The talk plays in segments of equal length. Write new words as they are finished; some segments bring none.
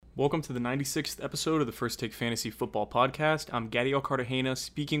Welcome to the 96th episode of the First Take Fantasy Football Podcast. I'm Gadiel Cartagena,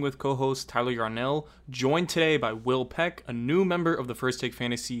 speaking with co-host Tyler Yarnell, joined today by Will Peck, a new member of the First Take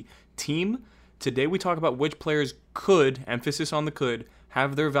Fantasy team. Today we talk about which players could, emphasis on the could,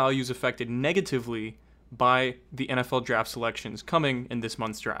 have their values affected negatively by the NFL draft selections coming in this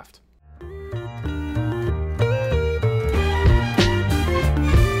month's draft.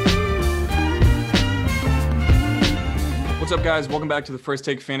 What's up, guys? Welcome back to the First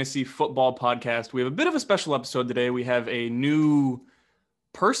Take Fantasy Football Podcast. We have a bit of a special episode today. We have a new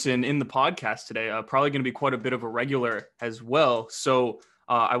person in the podcast today, probably going to be quite a bit of a regular as well. So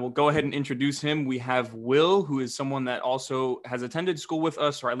I will go ahead and introduce him. We have Will, who is someone that also has attended school with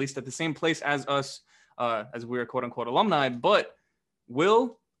us, or at least at the same place as us, as we are quote-unquote alumni. But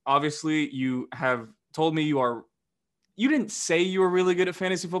Will, obviously, you have told me you didn't say you were really good at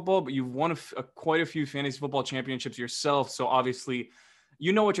fantasy football, but you've won quite a few fantasy football championships yourself. So obviously,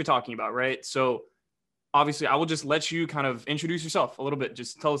 you know what you're talking about, right? So obviously, I will just let you kind of introduce yourself a little bit.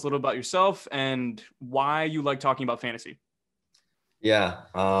 Just tell us a little about yourself and why you like talking about fantasy. Yeah,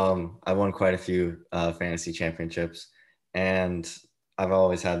 I won quite a few fantasy championships, and I've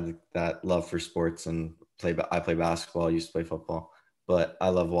always had that love for sports and I play basketball, I used to play football, but I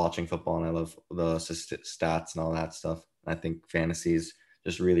love watching football and I love the stats and all that stuff. I think fantasy is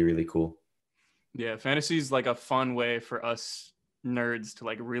just really, really cool. Yeah, fantasy is like a fun way for us nerds to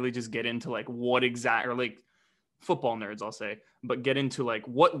like really just get into like what exact, or like football nerds, I'll say, but get into like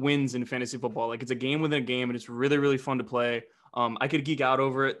what wins in fantasy football. Like it's a game within a game and it's really, really fun to play. I could geek out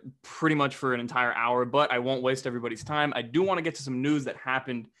over it pretty much for an entire hour, but I won't waste everybody's time. I do want to get to some news that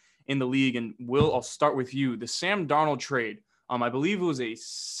happened in the league. And Will, I'll start with you. The Sam Darnold trade. I believe it was a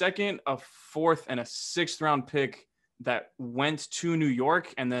second, a fourth, and a sixth round pick that went to New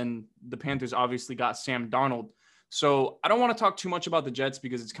York. And then the Panthers obviously got Sam Darnold. So I don't want to talk too much about the Jets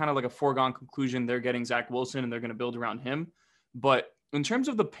because it's kind of like a foregone conclusion. They're getting Zach Wilson and they're going to build around him. But in terms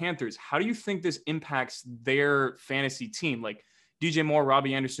of the Panthers, how do you think this impacts their fantasy team? Like DJ Moore,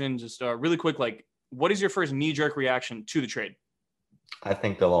 Robbie Anderson, just really quick, like what is your first knee-jerk reaction to the trade? I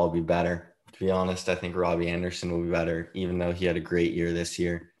think they'll all be better. To be honest, I think Robbie Anderson will be better, even though he had a great year this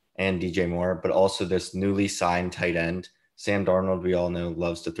year, and DJ Moore, but also this newly signed tight end. Sam Darnold, we all know,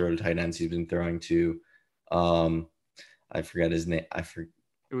 loves to throw to tight ends. He's been throwing to, I forget his name.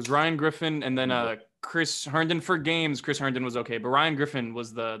 It was Ryan Griffin and then Chris Herndon for games. Chris Herndon was okay, but Ryan Griffin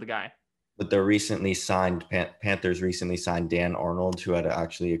was the guy. But the recently signed Panthers recently signed Dan Arnold, who had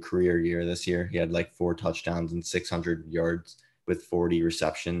actually a career year this year. He had like 4 touchdowns and 600 yards with 40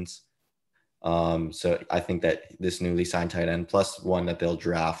 receptions. So I think that this newly signed tight end, plus one that they'll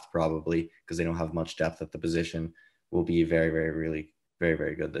draft probably because they don't have much depth at the position, will be very, very, really, very,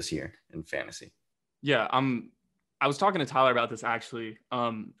 very good this year in fantasy. Yeah, I was talking to Tyler about this actually.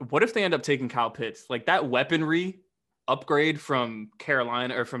 What if they end up taking Kyle Pitts? Like that weaponry upgrade from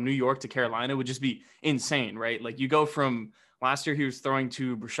Carolina or from New York to Carolina would just be insane, right? Like you go from last year he was throwing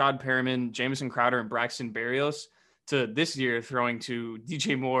to Brashad Perriman, Jamison Crowder, and Braxton Berrios to this year throwing to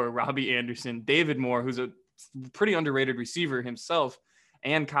DJ Moore, Robbie Anderson, David Moore, who's a pretty underrated receiver himself,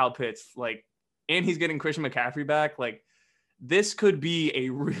 and Kyle Pitts. Like, and he's getting Christian McCaffrey back. Like this could be a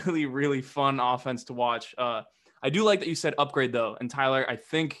really, really fun offense to watch. I do like that you said upgrade though. And Tyler, I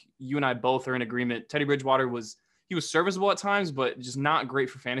think you and I both are in agreement. Teddy Bridgewater was serviceable at times, but just not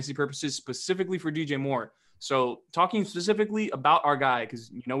great for fantasy purposes, specifically for DJ Moore. So talking specifically about our guy, because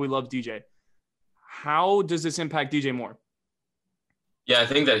you know we love DJ, how does this impact DJ Moore? Yeah, I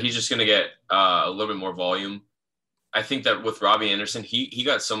think that he's just going to get a little bit more volume. I think that with Robbie Anderson, he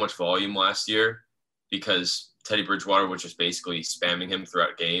got so much volume last year because Teddy Bridgewater was just basically spamming him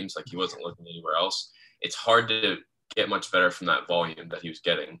throughout games. Like he wasn't looking anywhere else. It's hard to get much better from that volume that he was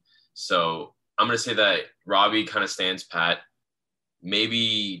getting. So I'm going to say that Robbie kind of stands pat,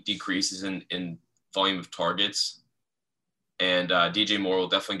 maybe decreases in volume of targets, and DJ Moore will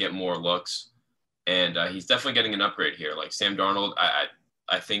definitely get more looks, and he's definitely getting an upgrade here. Like Sam Darnold,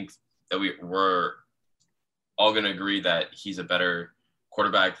 I think that we're all going to agree that he's a better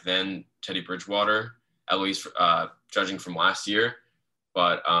quarterback than Teddy Bridgewater, at least judging from last year.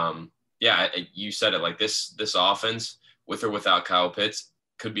 But yeah, you said it, like this offense with or without Kyle Pitts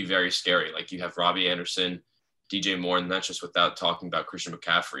could be very scary. Like you have Robbie Anderson, DJ Moore, and that's just without talking about Christian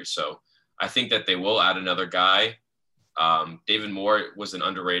McCaffrey. So I think that they will add another guy. David Moore was an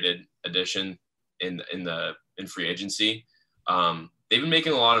underrated addition in free agency. They've been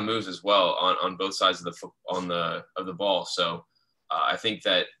making a lot of moves as well on both sides of the ball. So I think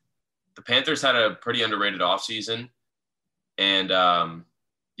that the Panthers had a pretty underrated offseason. And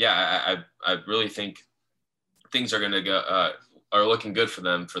yeah, I really think things are going to are looking good for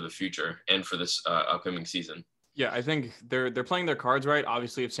them for the future and for this upcoming season. Yeah, I think they're playing their cards right.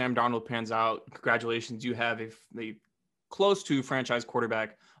 Obviously, if Sam Darnold pans out, congratulations, you have a close to franchise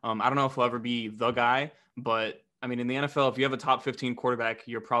quarterback. I don't know if he'll ever be the guy, but I mean, in the NFL, if you have a top 15 quarterback,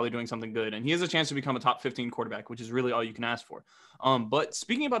 you're probably doing something good. And he has a chance to become a top 15 quarterback, which is really all you can ask for. But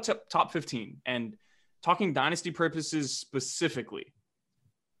speaking about top 15 and talking dynasty purposes specifically,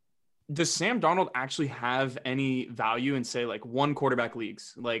 does Sam Darnold actually have any value in, say, like one quarterback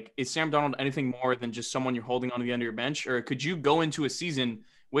leagues? Like, is Sam Darnold anything more than just someone you're holding onto the end of your bench? Or could you go into a season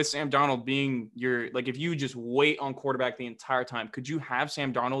with Sam Darnold being your, like, if you just wait on quarterback the entire time, could you have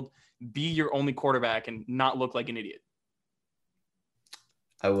Sam Darnold be your only quarterback and not look like an idiot?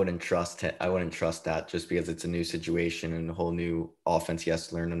 I wouldn't trust it. I wouldn't trust that just because it's a new situation and a whole new offense he has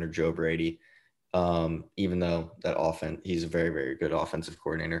to learn under Joe Brady. Even though that offense, he's a very, very good offensive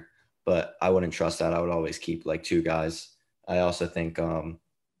coordinator. But I wouldn't trust that. I would always keep like two guys. I also think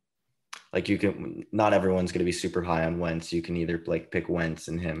like you can, not everyone's going to be super high on Wentz. You can either like pick Wentz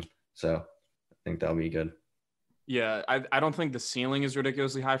and him. So I think that'll be good. Yeah, I don't think the ceiling is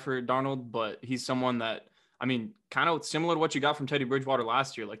ridiculously high for Darnold, but he's someone that, I mean, kind of similar to what you got from Teddy Bridgewater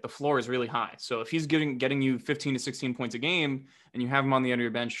last year. Like the floor is really high. So if he's getting you 15 to 16 points a game and you have him on the end of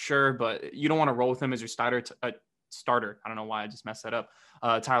your bench, sure, but you don't want to roll with him as your starter. I don't know why I just messed that up.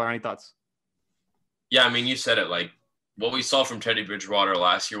 Tyler, any thoughts? Yeah, I mean, you said it. Like what we saw from Teddy Bridgewater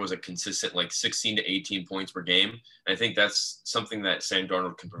last year was a consistent like 16 to 18 points per game. And I think that's something that Sam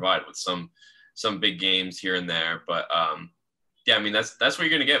Darnold can provide with some big games here and there. But yeah, I mean, that's what you're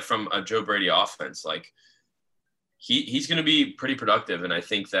going to get from a Joe Brady offense. Like he's going to be pretty productive. And I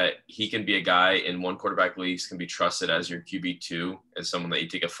think that he can be a guy in one quarterback leagues, can be trusted as your QB2, as someone that you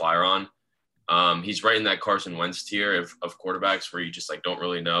take a flyer on. He's right in that Carson Wentz tier of quarterbacks where you just like don't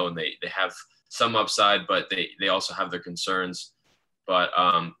really know, and they have some upside, but they also have their concerns. But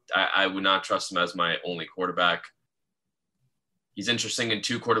I would not trust him as my only quarterback. He's interesting in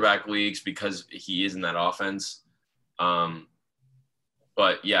two quarterback leagues because he is in that offense.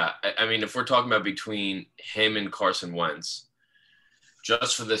 But yeah, I mean, if we're talking about between him and Carson Wentz,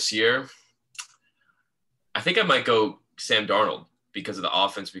 just for this year, I think I might go Sam Darnold because of the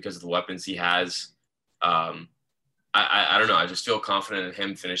offense, because of the weapons he has. I don't know. I just feel confident in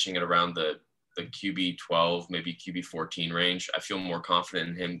him finishing at around the QB 12, maybe QB 14 range. I feel more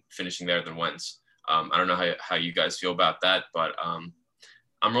confident in him finishing there than Wentz. I don't know how you guys feel about that, but I'm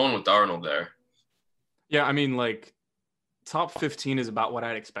rolling with Darnold there. Yeah, I mean, like top 15 is about what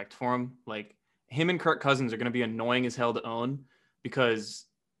I'd expect for him. Like him and Kirk Cousins are going to be annoying as hell to own because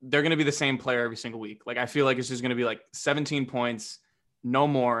they're going to be the same player every single week. Like I feel like it's just going to be like 17 points, no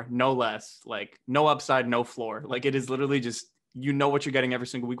more, no less, like no upside, no floor. Like it is literally just, you know what you're getting every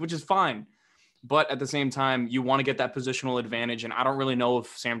single week, which is fine. But at the same time, you want to get that positional advantage. And I don't really know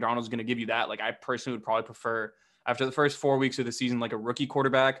if Sam Darnold is going to give you that. Like I personally would probably prefer after the first 4 weeks of the season, like a rookie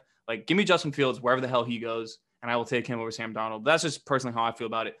quarterback, like give me Justin Fields, wherever the hell he goes, and I will take him over Sam Darnold. That's just personally how I feel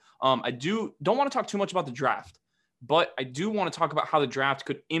about it. I don't want to talk too much about the draft, but I do want to talk about how the draft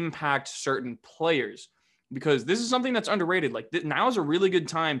could impact certain players because this is something that's underrated. Like now is a really good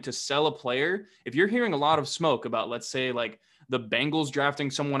time to sell a player. If you're hearing a lot of smoke about, let's say, like the Bengals drafting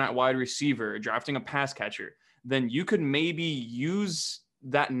someone at wide receiver, drafting a pass catcher, then you could maybe use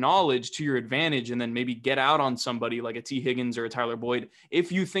that knowledge to your advantage and then maybe get out on somebody like a T. Higgins or a Tyler Boyd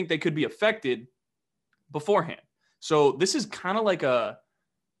if you think they could be affected beforehand. So this is kind of like a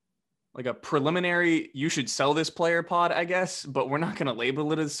preliminary, you should sell this player pod, I guess, but we're not going to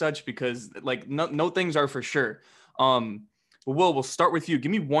label it as such because like no things are for sure. But Will, we'll start with you.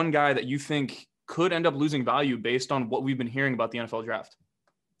 Give me one guy that you think could end up losing value based on what we've been hearing about the NFL draft.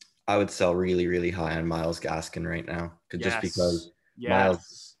 I would sell really, really high on Myles Gaskin right now. Just because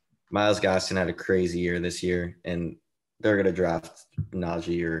Myles Gaskin had a crazy year this year, and they're going to draft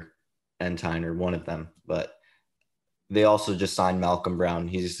Najee or Entine or one of them. But they also just signed Malcolm Brown.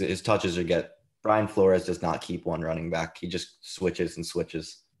 His touches Brian Flores does not keep one running back. He just switches and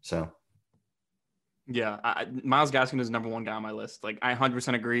switches. So yeah, Myles Gaskin is number one guy on my list. Like I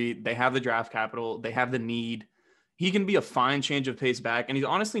 100% agree. They have the draft capital. They have the need. He can be a fine change of pace back. And he's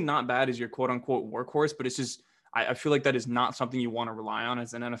honestly not bad as your quote unquote workhorse, but it's just, I feel like that is not something you want to rely on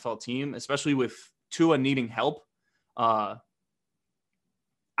as an NFL team, especially with Tua needing help. I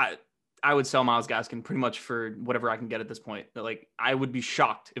would sell Myles Gaskin pretty much for whatever I can get at this point. But like, I would be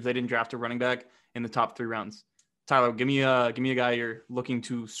shocked if they didn't draft a running back in the top 3 rounds. Tyler, give me a guy you're looking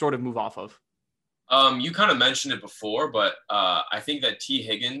to sort of move off of. You kind of mentioned it before, but I think that T.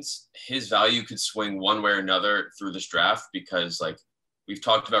 Higgins, his value could swing one way or another through this draft because like we've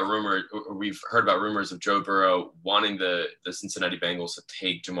talked about we've heard about rumors of Joe Burrow wanting the Cincinnati Bengals to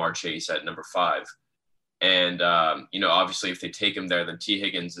take Ja'Marr Chase at number 5. And, obviously if they take him there, then T.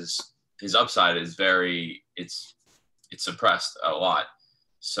 Higgins his upside is it's suppressed a lot.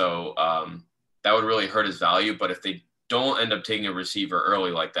 So that would really hurt his value. But if they don't end up taking a receiver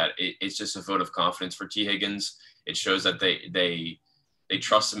early like that, it's just a vote of confidence for T. Higgins. It shows that they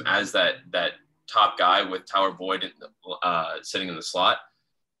trust him as that top guy with Tyler Boyd sitting in the slot.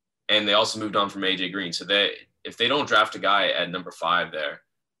 And they also moved on from AJ Green. So if they don't draft a guy at number 5 there,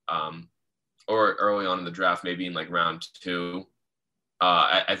 or early on in the draft, maybe in like round 2,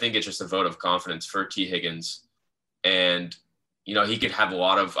 I think it's just a vote of confidence for T. Higgins. And, he could have a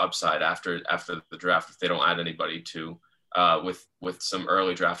lot of upside after the draft if they don't add anybody to with some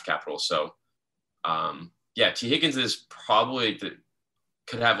early draft capital. So, T. Higgins is probably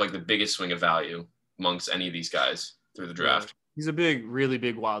could have like the biggest swing of value amongst any of these guys through the draft. He's a really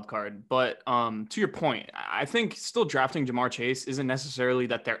big wild card. But to your point, I think still drafting Ja'Marr Chase isn't necessarily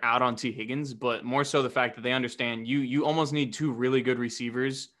that they're out on T. Higgins, but more so the fact that they understand you almost need 2 really good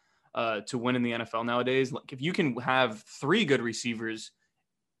receivers to win in the NFL nowadays. Like if you can have 3 good receivers,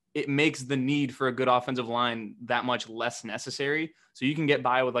 it makes the need for a good offensive line that much less necessary. So you can get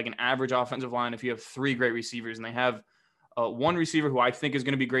by with like an average offensive line if you have 3 great receivers, and they have one receiver who I think is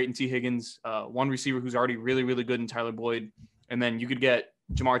going to be great in T. Higgins, one receiver who's already really good in Tyler Boyd, and then you could get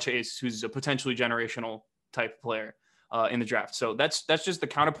Ja'Marr Chase, who's a potentially generational type player in the draft. So that's just the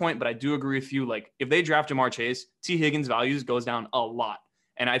counterpoint, but I do agree with you. Like if they draft Ja'Marr Chase, T. Higgins' values goes down a lot.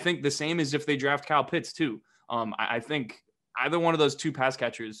 And I think the same is if they draft Kyle Pitts too. I think either one of those 2 pass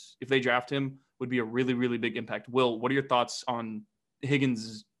catchers, if they draft him, would be a really big impact. Will, what are your thoughts on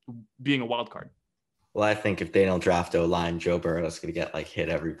Higgins being a wild card? Well, I think if they don't draft O-line, Joe Burrow is going to get like hit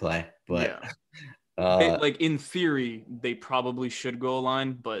every play. But like in theory, they probably should go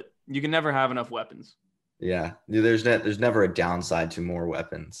O-line, but you can never have enough weapons. Yeah, there's never a downside to more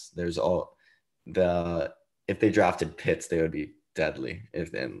weapons. If they drafted Pitts, they would be deadly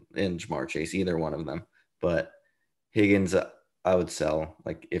in Ja'Marr Chase, either one of them. But Higgins, I would sell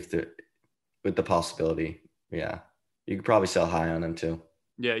with the possibility. Yeah, you could probably sell high on him too.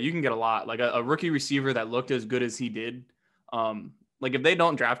 Yeah, you can get a lot. Like a rookie receiver that looked as good as he did. Like if they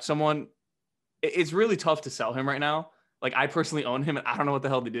don't draft someone, it's really tough to sell him right now. Like I personally own him and I don't know what the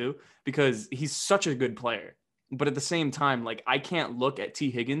hell to do because he's such a good player. But at the same time, like I can't look at T.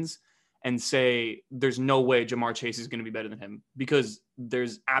 Higgins and say there's no way Ja'Marr Chase is going to be better than him because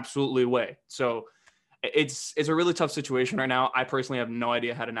there's absolutely a way. So it's a really tough situation right now. I personally have no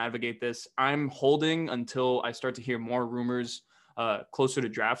idea how to navigate this. I'm holding until I start to hear more rumors closer to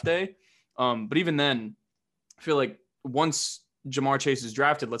draft day. But even then, I feel like once Ja'Marr Chase is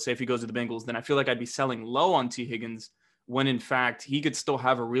drafted, let's say if he goes to the Bengals, then I feel like I'd be selling low on T. Higgins when in fact he could still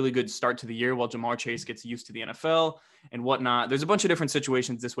have a really good start to the year while Ja'Marr Chase gets used to the NFL and whatnot. There's a bunch of different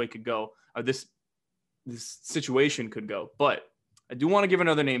situations this way could go, or this situation could go. But I do want to give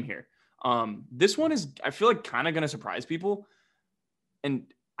another name here. This one is, I feel like, kind of going to surprise people.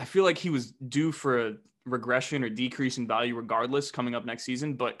 And I feel like he was due for a regression or decrease in value regardless coming up next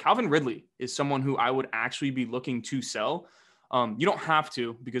season. But Calvin Ridley is someone who I would actually be looking to sell. You don't have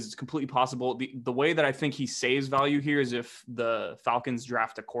to because it's completely possible. The way that I think he saves value here is if the Falcons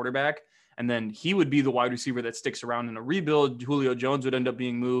draft a quarterback, and then he would be the wide receiver that sticks around in a rebuild. Julio Jones would end up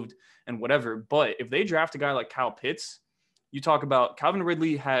being moved and whatever. But if they draft a guy like Kyle Pitts, you talk about Calvin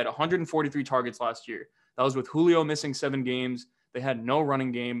Ridley had 143 targets last year. That was with Julio missing 7 games. They had no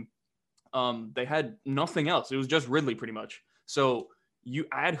running game. They had nothing else. It was just Ridley pretty much. So you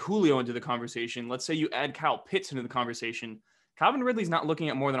add Julio into the conversation. Let's say you add Kyle Pitts into the conversation. Calvin Ridley's not looking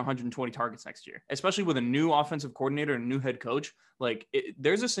at more than 120 targets next year, especially with a new offensive coordinator and a new head coach.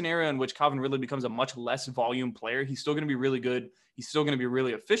 There's a scenario in which Calvin Ridley becomes a much less volume player. He's still going to be really good. He's still going to be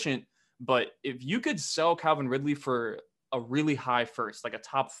really efficient. But if you could sell Calvin Ridley for a really high first, like a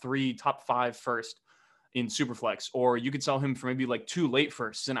top 3, top 5 first in Superflex, or you could sell him for maybe like 2 late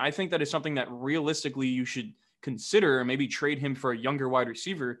firsts. And I think that is something that realistically you should consider, or maybe trade him for a younger wide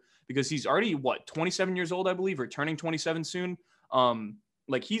receiver because he's already 27 years old, I believe, or turning 27 soon.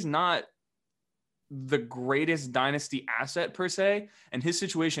 He's not the greatest dynasty asset per se, and his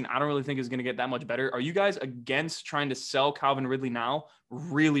situation I don't really think is going to get that much better. Are you guys against trying to sell Calvin Ridley now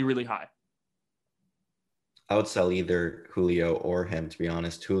really high? I would sell either Julio or him, to be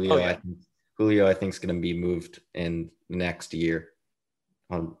honest. Julio I think is going to be moved in next year.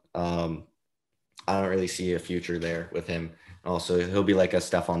 I don't really see a future there with him. Also, he'll be like a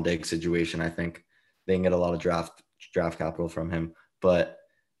Stephon Diggs situation. I think they can get a lot of draft capital from him. But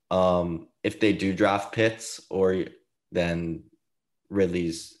if they do draft Pitts, then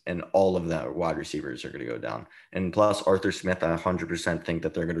Ridley's and all of the wide receivers are going to go down. And plus Arthur Smith, I 100% think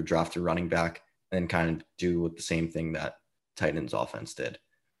that they're going to draft a running back and kind of do the same thing that Titans offense did,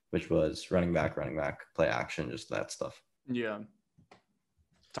 which was running back, play action, just that stuff. Yeah.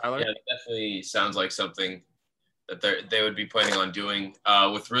 Tyler? Yeah, it definitely sounds like something that they would be planning on doing.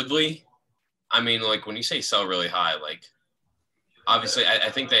 With Ridley, I mean, like when you say sell really high, like obviously I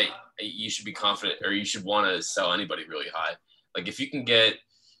think that you should be confident or you should want to sell anybody really high. Like if you can get,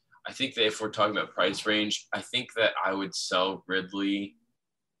 I think that if we're talking about price range, I think that I would sell Ridley.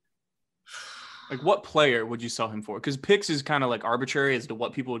 Like what player would you sell him for? Because picks is kind of like arbitrary as to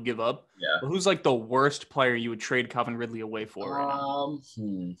what people would give up. Yeah. But who's like the worst player you would trade Calvin Ridley away for right now?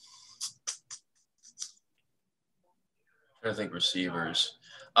 I think receivers.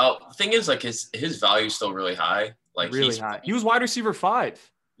 The thing is, like his value is still really high. Like really high. He was wide receiver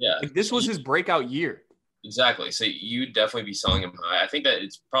 5. Yeah. Like this was his breakout year. Exactly. So you'd definitely be selling him high. I think that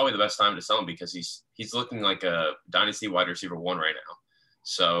it's probably the best time to sell him because he's looking like a dynasty wide receiver 1 right now.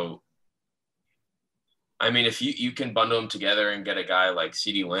 So, I mean, if you can bundle them together and get a guy like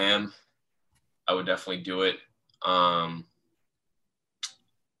CeeDee Lamb, I would definitely do it. I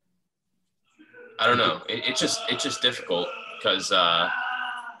don't know. It's just difficult because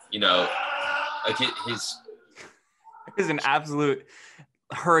you know, like his There's an absolute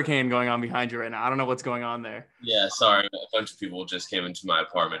hurricane going on behind you right now. I don't know what's going on there. Yeah, sorry, a bunch of people just came into my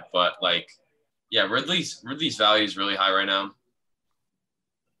apartment, but like, yeah, Ridley's value is really high right now.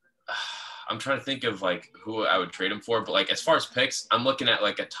 I'm trying to think of like who I would trade him for, but like as far as picks, I'm looking at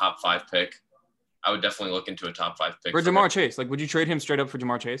like a top 5 pick. I would definitely look into a top 5 pick for Jamar Chase. Like, would you trade him straight up for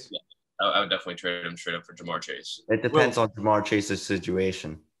Jamar Chase? Yeah, I would definitely trade him straight up for Jamar Chase. It depends on Jamar Chase's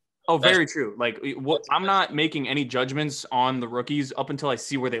situation. Oh, very true. Like, I'm not making any judgments on the rookies up until I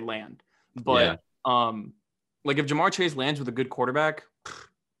see where they land. But, like, if Jamar Chase lands with a good quarterback,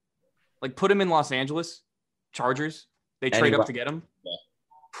 like, put him in Los Angeles Chargers. They trade up to get him. Yeah.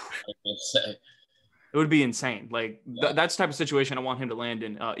 It would be insane. Like, that's the type of situation I want him to land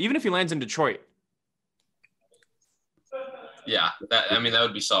in. Even if he lands in Detroit. Yeah, that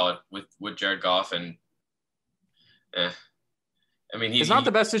would be solid with Jared Goff and I mean, it's not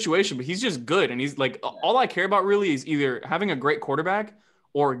the best situation, but he's just good. And he's like, all I care about really is either having a great quarterback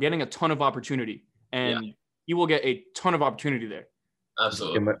or getting a ton of opportunity. And he will get a ton of opportunity there.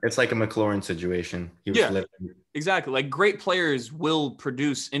 Absolutely. It's like a McLaurin situation. Exactly. Like great players will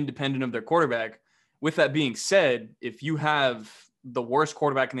produce independent of their quarterback. With that being said, if you have the worst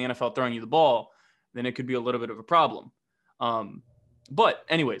quarterback in the NFL throwing you the ball, then it could be a little bit of a problem. But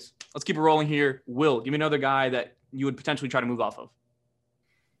anyways, let's keep it rolling here. Will, give me another guy that you would potentially try to move off of.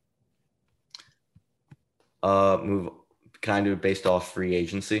 Can I do it based off free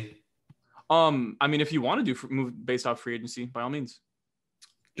agency? I mean, if you want to move based off free agency, by all means.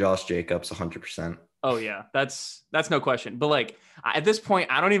 Josh Jacobs, 100%. Oh yeah, that's no question. But like at this point,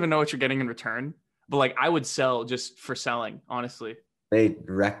 I don't even know what you're getting in return. But like I would sell just for selling, honestly. They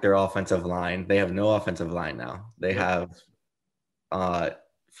wrecked their offensive line. They have no offensive line now. They have for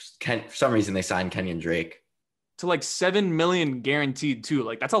some reason they signed Kenyon Drake. To like $7 million guaranteed too.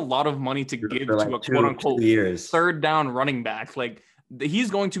 Like that's a lot of money to give like to a quote unquote 2 years. Third down running back. Like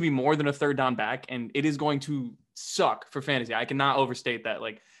he's going to be more than a third down back, and it is going to suck for fantasy. I cannot overstate that.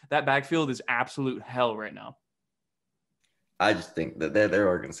 Like that backfield is absolute hell right now. I just think that their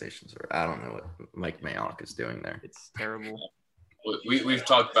organizations are. I don't know what Mike Mayock is doing there. It's terrible. We've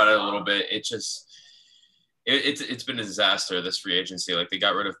talked about it a little bit. It just it's been a disaster, this free agency. Like they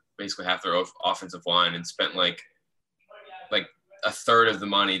got rid of basically half their offensive line and spent like a third of the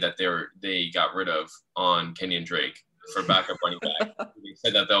money that they got rid of on Kenyon Drake for backup running back. They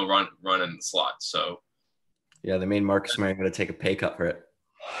said that they'll run in the slot. So yeah, they made Marcus Mariota take a pay cut for it.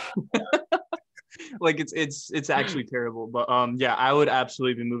 Like it's actually terrible. But yeah, I would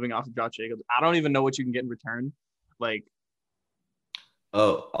absolutely be moving off of Josh Jacobs. I don't even know what you can get in return. Like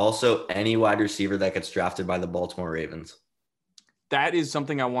also any wide receiver that gets drafted by the Baltimore Ravens. That is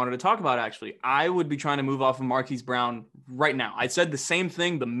something I wanted to talk about, actually. I would be trying to move off of Marquise Brown right now. I said the same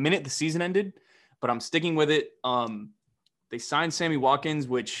thing the minute the season ended, but I'm sticking with it. They signed Sammy Watkins,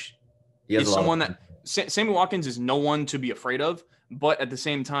 which is someone that Sammy Watkins is no one to be afraid of, but at the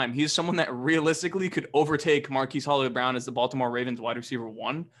same time, he's someone that realistically could overtake Marquise Hollywood-Brown as the Baltimore Ravens wide receiver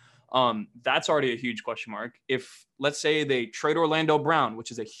 1. That's already a huge question mark. If, let's say, they trade Orlando Brown,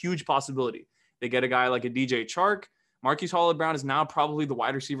 which is a huge possibility, they get a guy like a DJ Chark, Marquise Hollywood-Brown is now probably the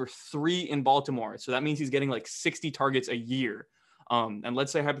wide receiver 3 in Baltimore. So that means he's getting like 60 targets a year. And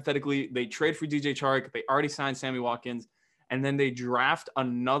let's say hypothetically they trade for DJ Chark, they already signed Sammy Watkins, and then they draft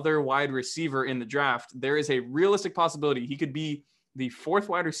another wide receiver in the draft. There is a realistic possibility he could be the fourth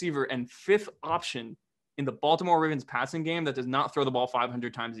wide receiver and fifth option in the Baltimore Ravens passing game that does not throw the ball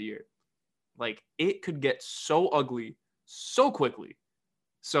 500 times a year. Like, it could get so ugly so quickly.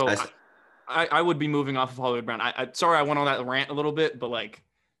 So I would be moving off of Hollywood Brown. Sorry I went on that rant a little bit, but like,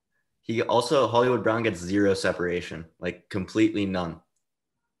 Hollywood Brown gets zero separation, like completely none.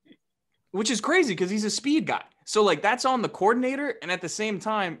 Which is crazy because he's a speed guy. So like, that's on the coordinator, and at the same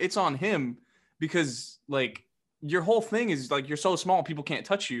time, it's on him because like, your whole thing is like, you're so small, people can't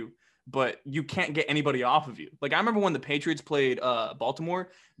touch you, but you can't get anybody off of you. Like, I remember when the Patriots played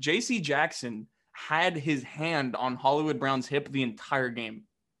Baltimore, J.C. Jackson had his hand on Hollywood Brown's hip the entire game,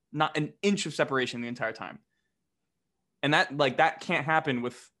 not an inch of separation the entire time. And that can't happen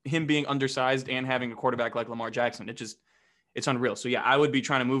with him being undersized and having a quarterback like Lamar Jackson. It's unreal. So yeah, I would be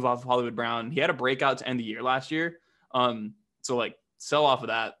trying to move off of Hollywood Brown. He had a breakout to end the year last year. So like, sell off of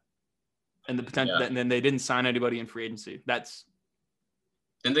that. And the potential, and then they didn't sign anybody in free agency. Then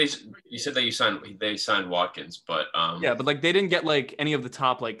you said that they signed Watkins, but yeah, but like, they didn't get like any of the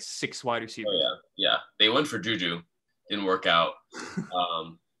top like 6 wide receivers. Oh, yeah, they went for Juju, didn't work out.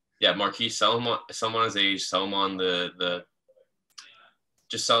 Yeah, Marquise, sell him on his age, sell him on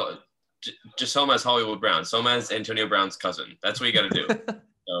just sell him as Hollywood Brown, sell him as Antonio Brown's cousin. That's what you got to do.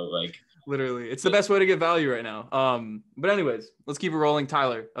 So like, literally, it's the best way to get value right now. But anyways, let's keep it rolling.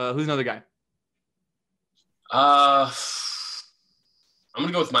 Tyler, who's another guy? I'm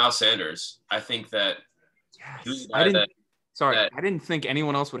gonna go with Miles Sanders. I think that I didn't think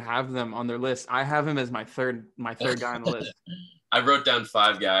anyone else would have them on their list. I have him as my third guy on the list. I wrote down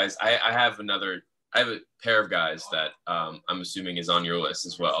 5 guys. I have a pair of guys that I'm assuming is on your list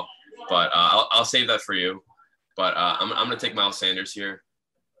as well, but I'll save that for you. But I'm gonna take Miles Sanders here.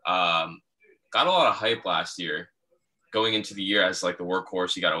 Got a lot of hype last year, going into the year as like the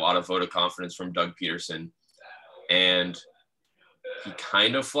workhorse. He got a lot of vote of confidence from Doug Peterson, and he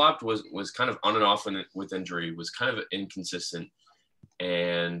kind of flopped, was kind of on and off with injury, was kind of inconsistent,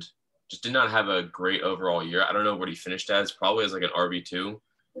 and just did not have a great overall year. I don't know what he finished as, probably as like an RB2,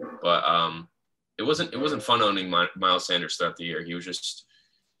 but it wasn't fun owning Miles Sanders throughout the year. He was just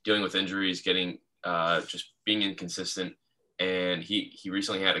dealing with injuries, getting just being inconsistent, and he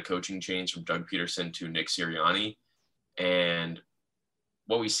recently had a coaching change from Doug Peterson to Nick Sirianni, and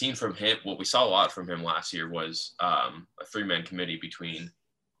what we saw a lot from him last year was a 3-man committee between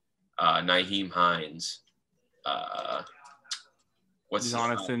Nyheim Hines,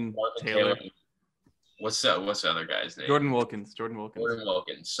 Jonathan Taylor. What's the other guy's name? Jordan Wilkins.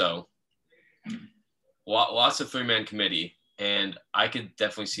 So lots of 3-man committee, and I could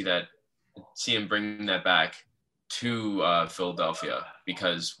definitely see him bringing that back to Philadelphia,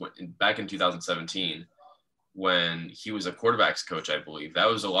 because back in 2017, when he was a quarterback's coach, I believe that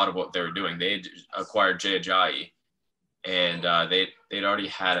was a lot of what they were doing. They had acquired Jay Ajayi, and they'd already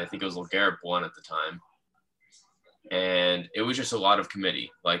had, I think it was LeGarrette Blount at the time. And it was just a lot of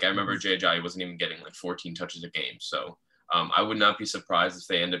committee. Like, I remember Jay Ajayi wasn't even getting like 14 touches a game. So I would not be surprised if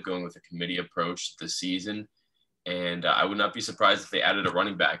they end up going with a committee approach this season. And I would not be surprised if they added a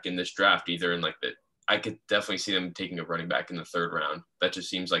running back in this draft, either in like I could definitely see them taking a running back in the 3rd round. That just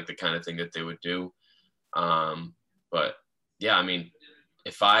seems like the kind of thing that they would do. But yeah, I mean,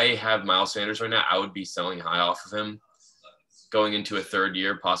 if I have Miles Sanders right now, I would be selling high off of him, going into a 3rd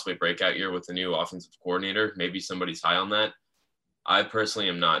year, possibly breakout year with a new offensive coordinator. Maybe somebody's high on that. I personally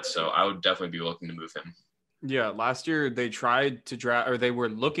am not, so I would definitely be looking to move him. Yeah, last year they tried to draft, or they were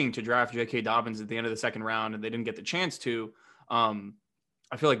looking to draft J.K. Dobbins at the end of the 2nd round, and they didn't get the chance to.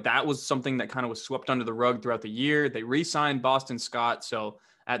 I feel like that was something that kind of was swept under the rug throughout the year. They re-signed Boston Scott, so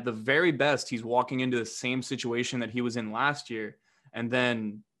at the very best, he's walking into the same situation that he was in last year, and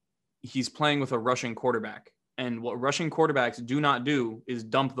then he's playing with a rushing quarterback. And what rushing quarterbacks do not do is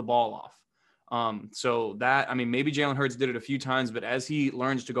dump the ball off. So that, I mean, maybe Jalen Hurts did it a few times, but as he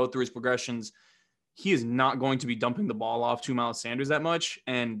learns to go through his progressions, he is not going to be dumping the ball off to Miles Sanders that much.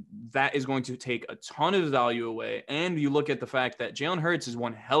 And that is going to take a ton of value away. And you look at the fact that Jalen Hurts is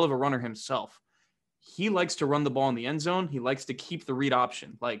one hell of a runner himself. He likes to run the ball in the end zone. He likes to keep the read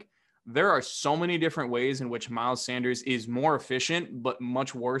option. Like, there are so many different ways in which Miles Sanders is more efficient, but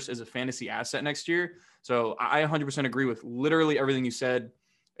much worse as a fantasy asset next year. So I 100% agree with literally everything you said.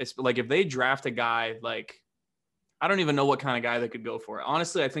 It's like, if they draft a guy, like, I don't even know what kind of guy they could go for.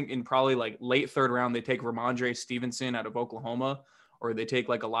 Honestly, I think in probably like late 3rd round, they take Ramondre Stevenson out of Oklahoma, or they take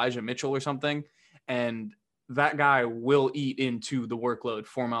like Elijah Mitchell or something. And that guy will eat into the workload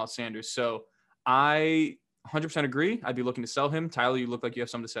for Miles Sanders. So I 100% agree. I'd be looking to sell him. Tyler, you look like you have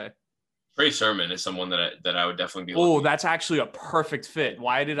something to say. Trey Sermon is someone that I would definitely be. Oh, that's actually a perfect fit.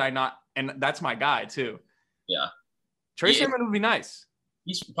 Why did I not? And that's my guy too. Yeah. Trey Sermon would be nice.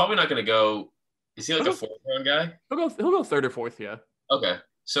 He's probably not going to go. Is he like a 4th round guy? He'll go 3rd or 4th, yeah. Okay.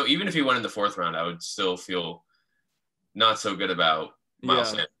 So even if he went in the 4th round, I would still feel not so good about Miles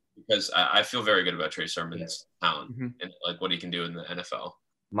Sanders because I feel very good about Trey Sermon's talent and like what he can do in the NFL.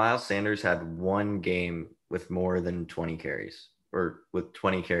 Miles Sanders had one game with more than 20 carries, or with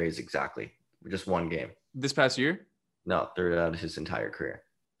 20 carries exactly. Just one game. This past year? No, throughout his entire career.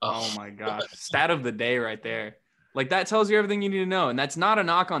 Oh my gosh. Stat of the day right there. Like, that tells you everything you need to know. And that's not a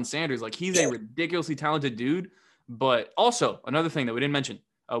knock on Sanders. Like, he's a ridiculously talented dude. But also, another thing that we didn't mention.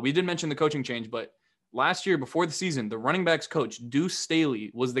 We did mention the coaching change, but last year before the season, the running backs coach, Deuce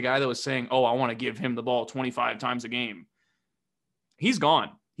Staley, was the guy that was saying, oh, I want to give him the ball 25 times a game. He's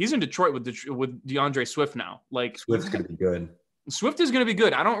gone. He's in Detroit with DeAndre Swift now. Like, Swift's going to be good. Swift is going to be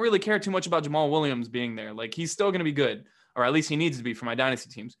good. I don't really care too much about Jamal Williams being there. Like, he's still going to be good, or at least he needs to be for my dynasty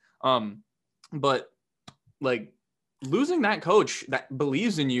teams. But like, losing that coach that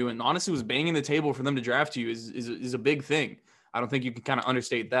believes in you and honestly was banging the table for them to draft you is a big thing. I don't think you can kind of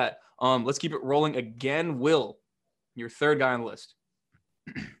understate that. Let's keep it rolling again. Will, your 3rd guy on the list.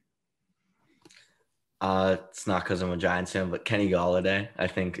 It's not because I'm a Giants fan, but Kenny Golladay, I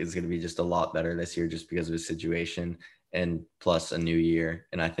think, is going to be just a lot better this year just because of his situation and plus a new year.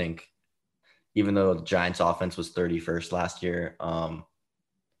 And I think even though the Giants offense was 31st last year,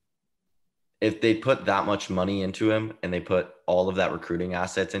 if they put that much money into him and they put all of that recruiting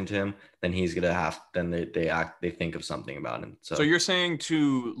assets into him, then he's going to have, then they think of something about him. So you're saying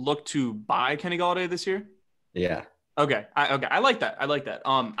to look to buy Kenny Golladay this year? Yeah. Okay. I like that.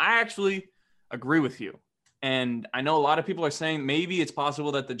 I actually agree with you. And I know a lot of people are saying maybe it's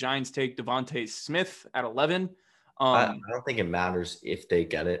possible that the Giants take Devontae Smith at 11. I don't think it matters if they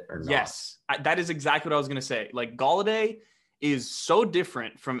get it or not. Yes, that is exactly what I was going to say. Like, Golladay is so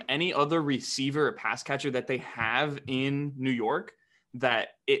different from any other receiver or pass catcher that they have in New York that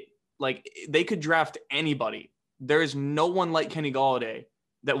they could draft anybody. There is no one like Kenny Golladay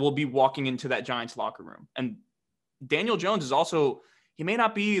that will be walking into that Giants locker room. And Daniel Jones is also, he may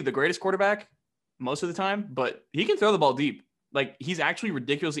not be the greatest quarterback most of the time, but he can throw the ball deep. Like, he's actually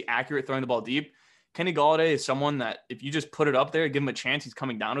ridiculously accurate throwing the ball deep. Kenny Golladay is someone that if you just put it up there, give him a chance, he's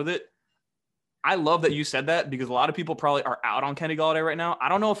coming down with it. I love that you said that because a lot of people probably are out on Kenny Golladay right now. I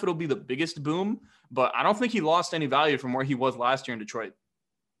don't know if it'll be the biggest boom, but I don't think he lost any value from where he was last year in Detroit.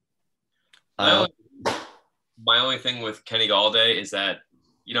 My only thing with Kenny Golladay is that,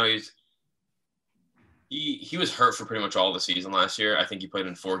 you know, he was hurt for pretty much all the season last year. I think he played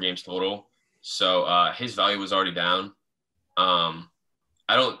in 4 games total. So his value was already down.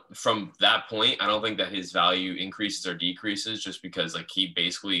 From that point, I don't think that his value increases or decreases just because like he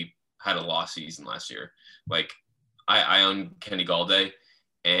basically had a lost season last year. Like I own Kenny Golladay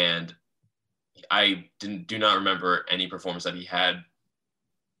and I do not remember any performance that he had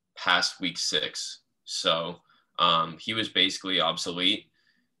past week 6. So he was basically obsolete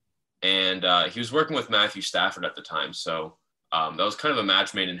and he was working with Matthew Stafford at the time. So that was kind of a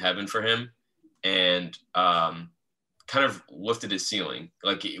match made in heaven for him and kind of lifted his ceiling.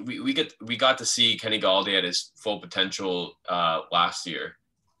 Like we got to see Kenny Golladay at his full potential last year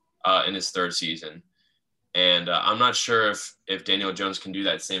in his 3rd season. And I'm not sure if Daniel Jones can do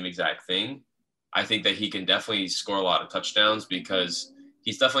that same exact thing. I think that he can definitely score a lot of touchdowns because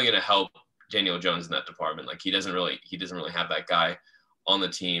he's definitely going to help Daniel Jones in that department. Like he doesn't really have that guy on the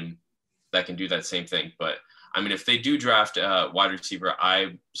team that can do that same thing. But I mean, if they do draft a wide receiver,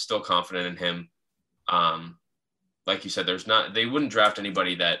 I'm still confident in him. Like you said, they wouldn't draft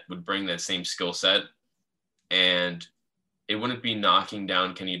anybody that would bring that same skill set, and it wouldn't be knocking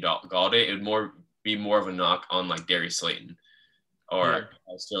down Kenny Golladay. It would be more of a knock on like Darius Slayton or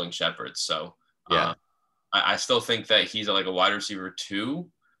Sterling Shepard. So I still think that he's like a wide receiver too.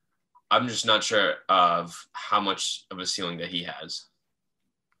 I'm just not sure of how much of a ceiling that he has.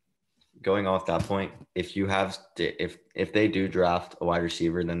 Going off that point, if they do draft a wide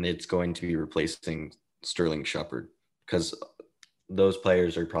receiver, then it's going to be replacing Sterling Shepard because those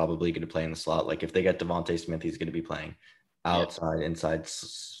players are probably going to play in the slot. Like if they get Devontae Smith, he's going to be playing outside, inside.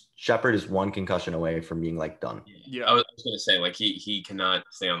 Shepard is 1 concussion away from being like done. Yeah, I was going to say like he cannot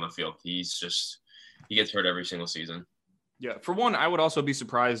stay on the field. He gets hurt every single season. Yeah, for one, I would also be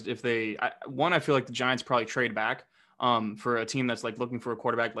surprised if I feel like the Giants probably trade back for a team that's like looking for a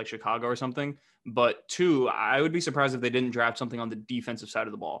quarterback like Chicago or something. But 2, I would be surprised if they didn't draft something on the defensive side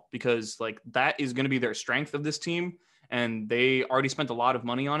of the ball because like that is going to be their strength of this team. And they already spent a lot of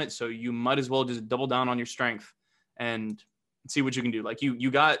money on it. So you might as well just double down on your strength and see what you can do. Like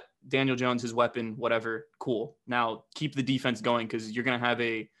you got Daniel Jones, his weapon, whatever. Cool. Now keep the defense going because you're going to have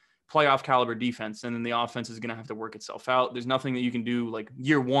a playoff caliber defense, and then the offense is going to have to work itself out. There's nothing that you can do like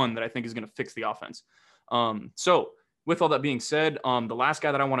year one that I think is going to fix the offense. So with all that being said, the last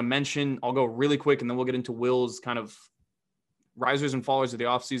guy that I want to mention, I'll go really quick and then we'll get into Will's kind of risers and fallers of the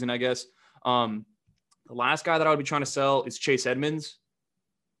offseason, I guess. The last guy that I would be trying to sell is Chase Edmonds.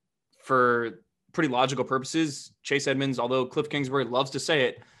 For pretty logical purposes, Chase Edmonds, although Cliff Kingsbury loves to say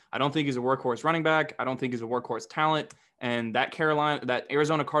it, I don't think he's a workhorse running back. I don't think he's a workhorse talent. And that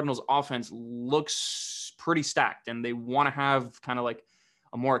Arizona Cardinals offense looks pretty stacked, and they want to have kind of like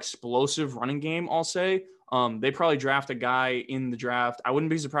a more explosive running game, I'll say. They probably draft a guy in the draft. I wouldn't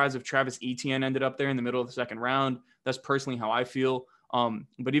be surprised if Travis Etienne ended up there in the middle of the second round. That's personally how I feel.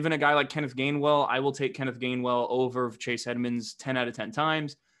 But even a guy like Kenneth Gainwell, I will take Kenneth Gainwell over Chase Edmonds 10 out of 10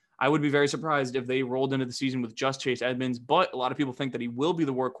 times. I would be very surprised if they rolled into the season with just Chase Edmonds, but a lot of people think that he will be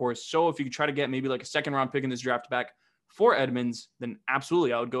the workhorse. So if you could try to get maybe like a second round pick in this draft back for Edmonds, then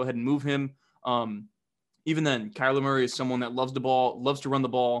absolutely, I would go ahead and move him. Even then, Kyler Murray is someone that loves the ball, loves to run the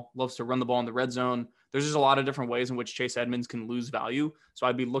ball, loves to run the ball in the red zone. There's just a lot of different ways in which Chase Edmonds can lose value. So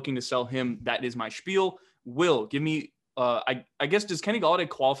I'd be looking to sell him. That is my spiel. Will, give me, I guess, does Kenny Golladay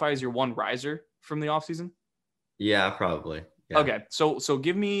qualify as your one riser from the offseason? Yeah, probably. Yeah. Okay, so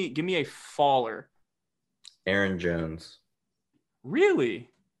give me a faller. Aaron Jones. Really?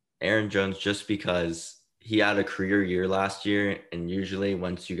 Aaron Jones, just because he had a career year last year, and usually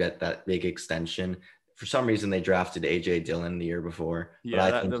once you get that big extension, for some reason they drafted AJ Dillon the year before. Yeah,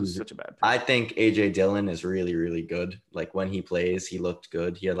 that was such a bad pick. I think AJ Dillon is really, really good. Like when he plays, he looked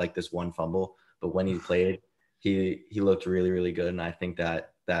good. He had like this one fumble, but when he played, he looked really, really good. And I think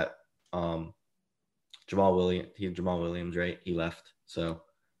that Jamal Williams, right? He left. So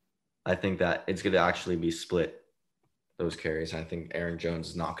I think that it's going to actually be split, those carries. I think Aaron Jones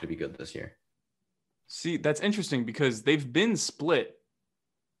is not going to be good this year. See, that's interesting because they've been split.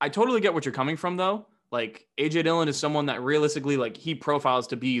 I totally get what you're coming from, though. Like, AJ Dillon is someone that realistically, like, he profiles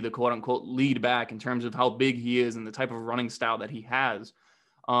to be the quote-unquote lead back in terms of how big he is and the type of running style that he has.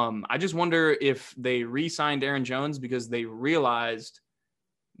 I just wonder if they re-signed Aaron Jones because they realized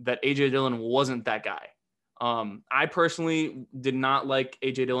that AJ Dillon wasn't that guy. I personally did not like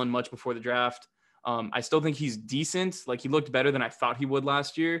AJ Dillon much before the draft. I still think he's decent. Like, he looked better than I thought he would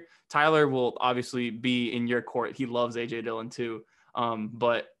last year. Tyler will obviously be in your court. He loves AJ Dillon too.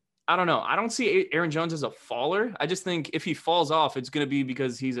 But I don't know. I don't see Aaron Jones as a faller. I just think if he falls off, it's going to be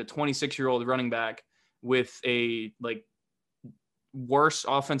because he's a 26-year-old running back with a like worse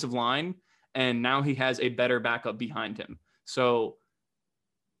offensive line, and now he has a better backup behind him. So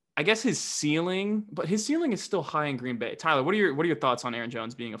I guess his ceiling is still high in Green Bay. Tyler, what are your thoughts on Aaron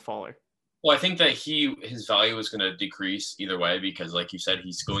Jones being a faller? Well, I think that his value is going to decrease either way because, like you said,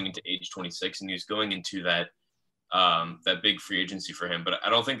 he's going into age 26 and he's going into that big free agency for him. But I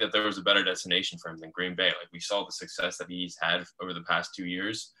don't think that there was a better destination for him than Green Bay. Like, we saw the success that he's had over the past 2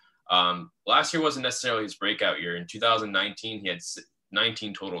 years. Last year wasn't necessarily his breakout year. In 2019, he had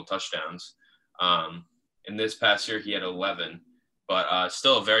 19 total touchdowns. In this past year, he had 11. But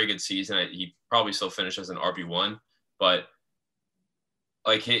still a very good season. He probably still finished as an RB1. But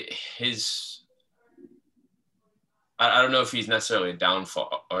like I don't know if he's necessarily a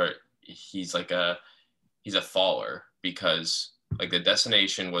downfall or he's a faller because like the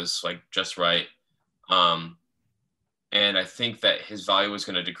destination was like just right. And I think that his value was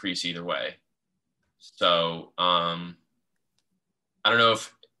going to decrease either way. So I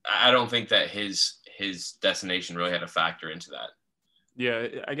don't think that his destination really had a factor into that. Yeah,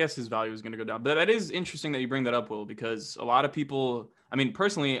 I guess his value is going to go down. But that is interesting that you bring that up, Will, because a lot of people, I mean,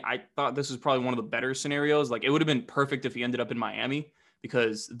 personally, I thought this was probably one of the better scenarios. Like, it would have been perfect if he ended up in Miami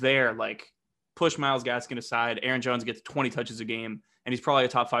because they're like, push Myles Gaskin aside, Aaron Jones gets 20 touches a game, and he's probably a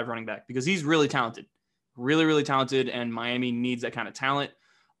top 5 running back because he's really talented, really, really talented, and Miami needs that kind of talent.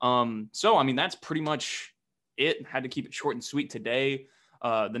 So, I mean, that's pretty much it. Had to keep it short and sweet today.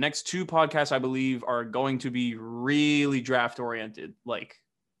 The next 2 podcasts, I believe, are going to be really draft oriented, like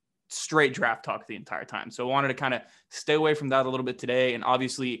straight draft talk the entire time. So I wanted to kind of stay away from that a little bit today and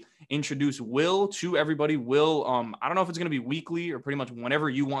obviously introduce Will to everybody. Will, I don't know if it's going to be weekly or pretty much whenever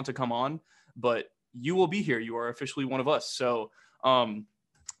you want to come on, but you will be here. You are officially one of us. So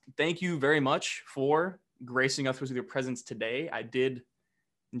thank you very much for gracing us with your presence today. I did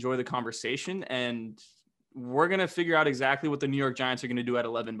enjoy the conversation, and we're going to figure out exactly what the New York Giants are going to do at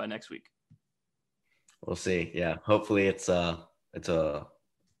 11 by next week. We'll see. Yeah. Hopefully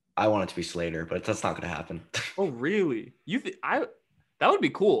I want it to be Slater, but that's not going to happen. Oh, really? That would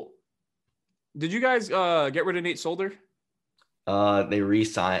be cool. Did you guys get rid of Nate Solder? They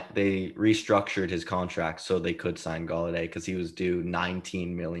restructured his contract so they could sign Galladay because he was due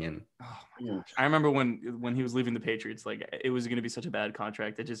 19 million. Oh my gosh. I remember when he was leaving the Patriots, like it was going to be such a bad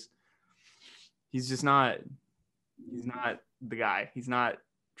contract. He's not the guy. He's not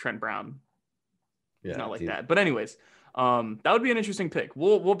Trent Brown. He's not like that. But anyways, that would be an interesting pick.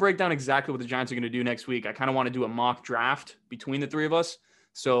 We'll break down exactly what the Giants are going to do next week. I kind of want to do a mock draft between the three of us.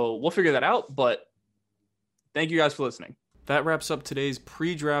 So we'll figure that out. But thank you guys for listening. That wraps up today's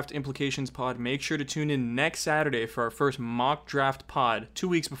pre-draft implications pod. Make sure to tune in next Saturday for our first mock draft pod 2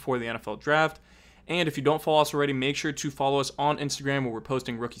 weeks before the NFL draft. And if you don't follow us already, make sure to follow us on Instagram where we're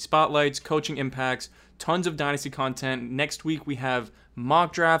posting rookie spotlights, coaching impacts, tons of dynasty content. Next week we have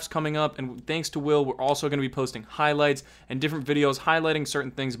mock drafts coming up, and thanks to Will, we're also going to be posting highlights and different videos highlighting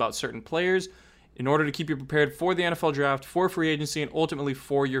certain things about certain players in order to keep you prepared for the NFL draft, for free agency, and ultimately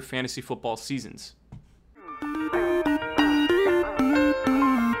for your fantasy football seasons.